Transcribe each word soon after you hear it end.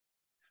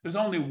There's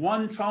only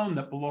one tone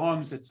that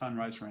belongs at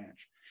Sunrise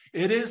Ranch.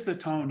 It is the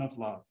tone of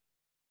love,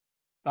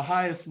 the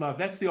highest love.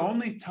 That's the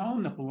only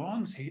tone that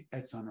belongs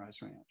at Sunrise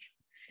Ranch.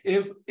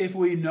 If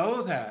we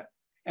know that,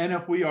 and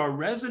if we are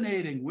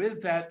resonating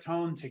with that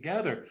tone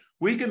together,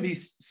 we can be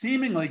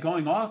seemingly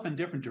going off in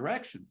different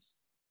directions,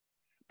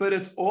 but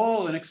it's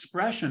all an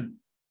expression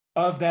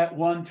of that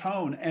one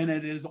tone, and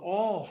it is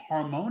all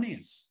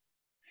harmonious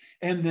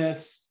in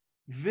this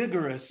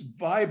vigorous,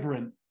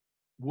 vibrant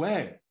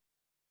way,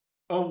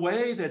 a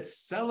way that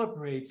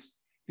celebrates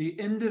the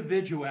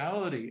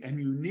individuality and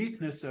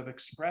uniqueness of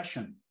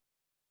expression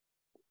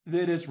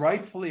that is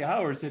rightfully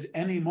ours at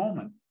any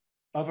moment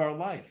of our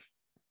life.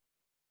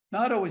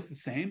 Not always the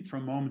same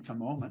from moment to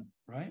moment,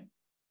 right?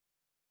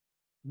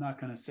 I'm not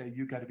going to say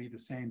you got to be the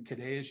same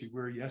today as you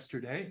were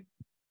yesterday.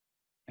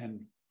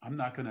 And I'm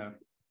not going to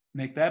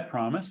make that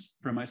promise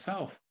for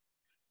myself.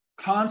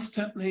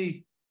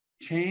 Constantly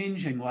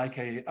changing like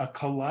a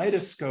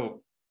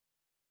kaleidoscope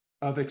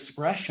of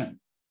expression,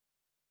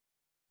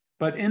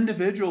 but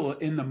individual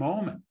in the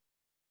moment.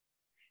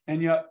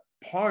 And yet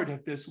part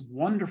of this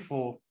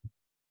wonderful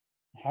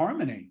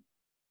harmony,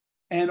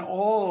 and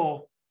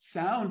all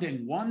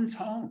sounding one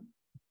tone,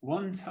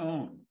 one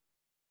tone.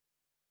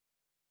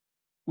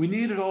 We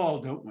need it all,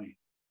 don't we?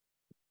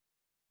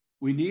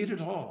 We need it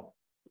all.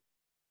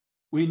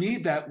 We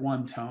need that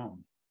one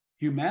tone.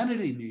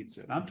 Humanity needs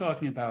it. I'm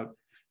talking about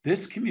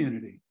this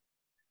community.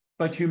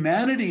 But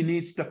humanity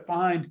needs to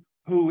find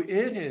who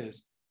it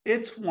is,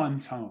 its one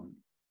tone,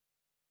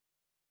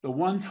 the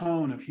one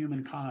tone of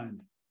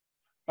humankind,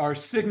 our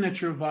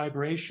signature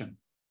vibration.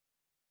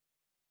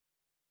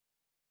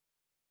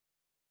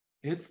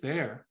 It's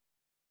there.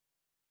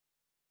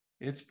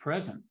 It's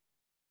present.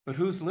 But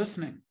who's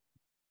listening?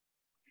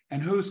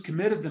 And who's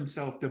committed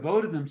themselves,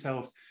 devoted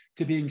themselves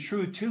to being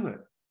true to it?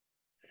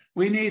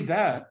 We need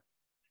that,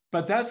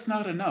 but that's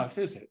not enough,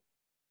 is it?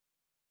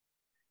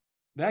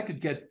 That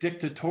could get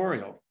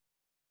dictatorial.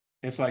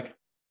 It's like,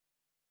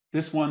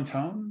 this one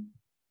tone,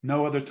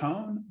 no other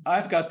tone.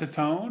 I've got the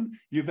tone.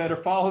 You better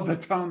follow the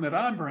tone that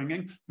I'm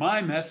bringing,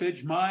 my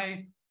message,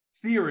 my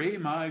theory,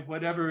 my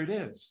whatever it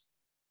is.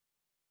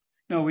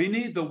 No, we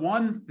need the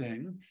one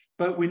thing,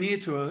 but we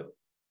need to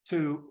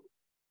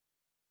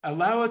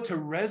allow it to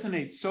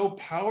resonate so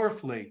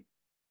powerfully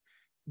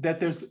that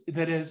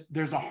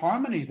there's a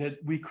harmony that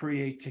we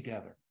create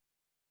together.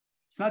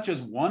 It's not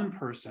just one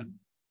person,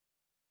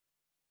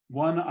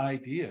 one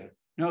idea.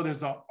 No,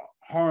 there's a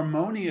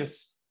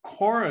harmonious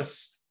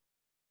chorus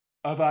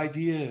of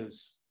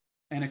ideas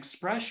and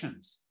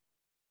expressions.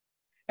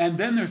 And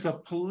then there's a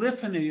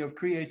polyphony of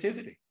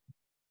creativity.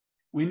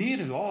 We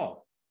need it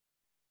all.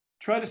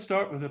 Try to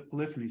start with a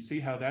polyphony,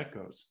 see how that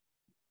goes,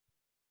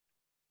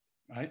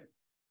 right?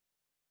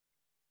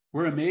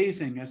 We're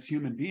amazing as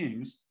human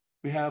beings.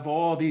 We have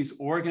all these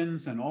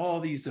organs and all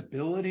these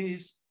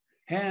abilities,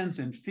 hands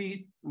and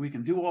feet. We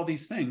can do all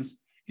these things.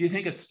 Do you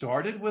think it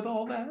started with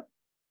all that?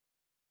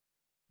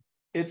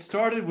 It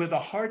started with a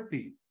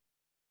heartbeat.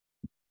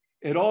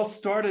 It all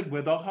started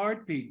with a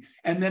heartbeat,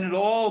 and then it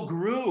all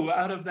grew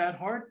out of that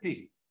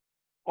heartbeat,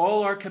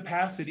 all our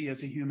capacity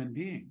as a human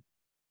being.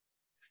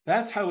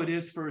 That's how it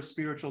is for a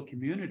spiritual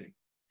community.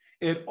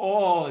 It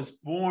all is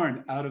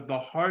born out of the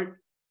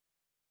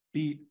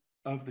heartbeat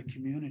of the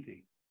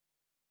community.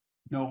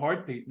 No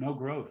heartbeat, no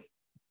growth,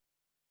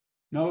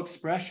 no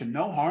expression,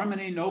 no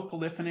harmony, no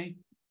polyphony,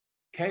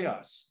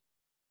 chaos.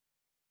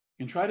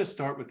 You can try to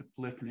start with the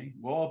polyphony.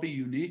 We'll all be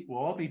unique, we'll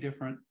all be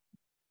different,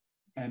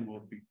 and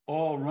we'll be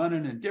all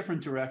running in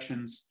different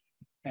directions,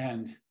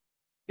 and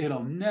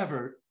it'll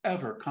never,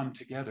 ever come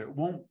together. It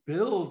won't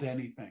build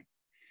anything.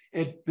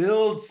 It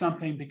builds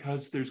something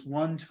because there's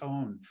one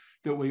tone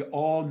that we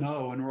all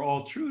know, and we're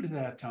all true to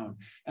that tone,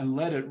 and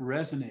let it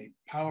resonate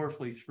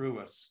powerfully through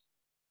us.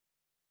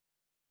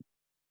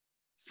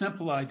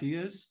 Simple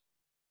ideas,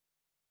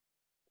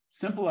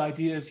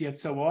 yet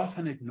so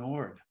often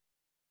ignored.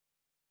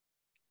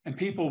 And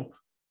people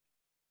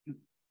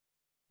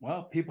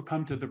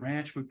come to the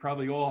ranch, we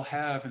probably all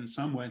have in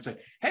some way, and say,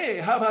 hey,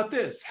 how about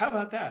this? How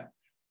about that?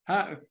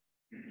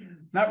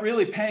 Not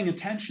really paying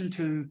attention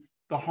to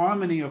the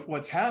harmony of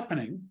what's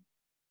happening.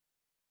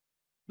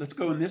 Let's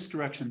go in this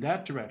direction,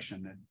 that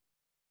direction. And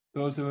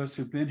those of us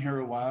who've been here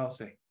a while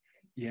say,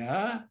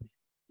 yeah,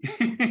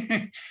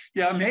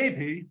 yeah,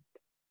 maybe.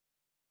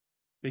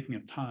 Speaking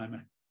of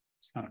time,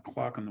 it's not a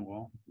clock on the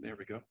wall. There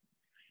we go.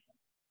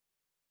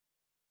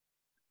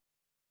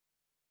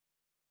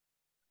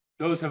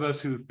 Those of us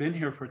who've been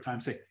here for a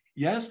time say,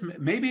 yes,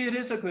 maybe it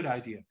is a good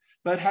idea,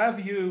 but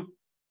have you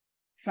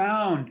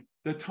found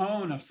the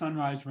tone of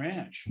Sunrise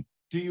Ranch?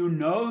 Do you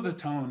know the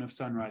tone of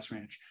Sunrise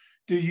Ranch?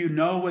 Do you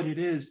know what it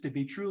is to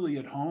be truly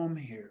at home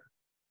here?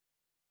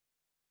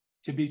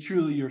 To be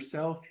truly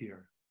yourself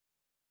here?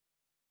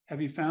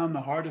 Have you found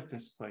the heart of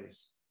this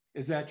place?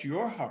 Is that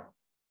your heart?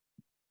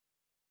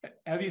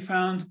 Have you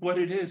found what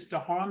it is to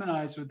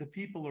harmonize with the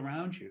people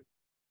around you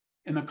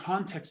in the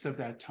context of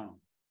that tone?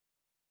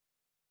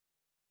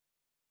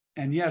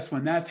 And yes,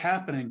 when that's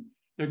happening,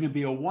 there's going to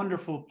be a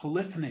wonderful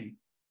polyphony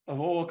of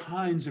all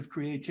kinds of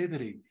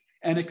creativity,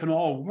 and it can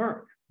all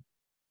work.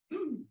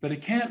 But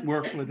it can't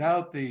work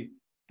without the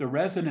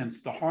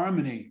resonance, the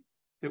harmony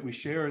that we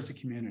share as a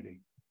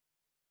community.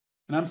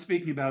 And I'm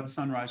speaking about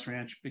Sunrise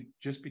Ranch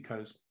just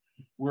because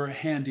we're a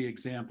handy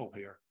example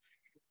here.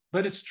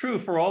 But it's true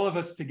for all of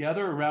us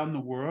together around the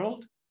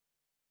world.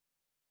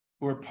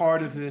 We're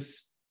part of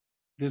this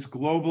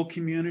global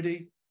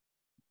community.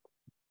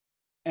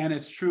 And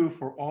it's true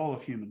for all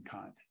of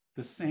humankind.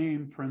 The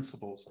same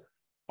principles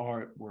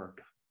are at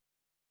work.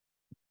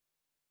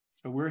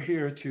 So we're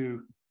here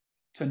to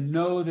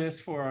know this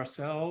for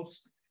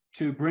ourselves,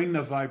 to bring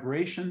the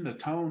vibration, the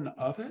tone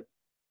of it.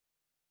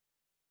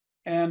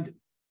 And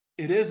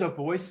it is a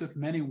voice of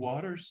many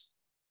waters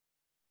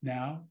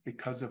now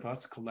because of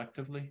us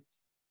collectively.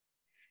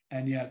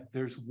 And yet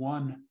there's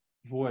one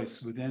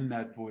voice within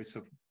that voice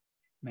of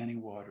many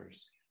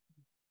waters.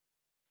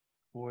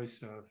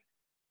 Voice of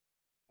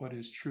what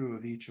is true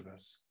of each of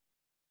us.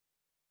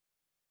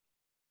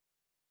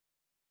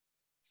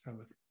 So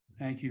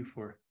thank you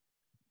for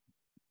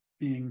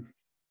being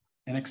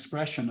an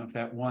expression of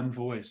that one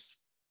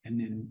voice in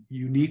the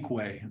unique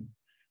way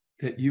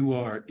that you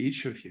are,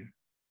 each of you.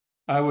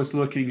 I was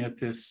looking at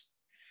this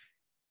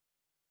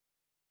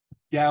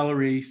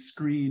gallery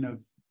screen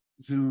of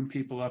Zoom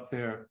people up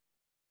there.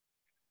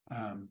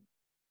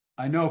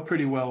 I know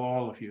pretty well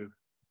all of you.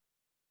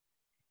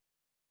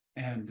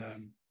 And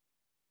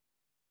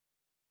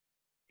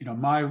you know,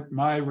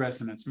 my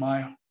resonance,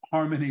 my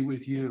harmony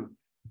with you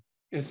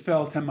is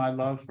felt in my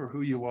love for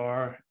who you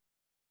are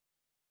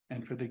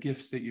and for the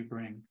gifts that you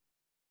bring.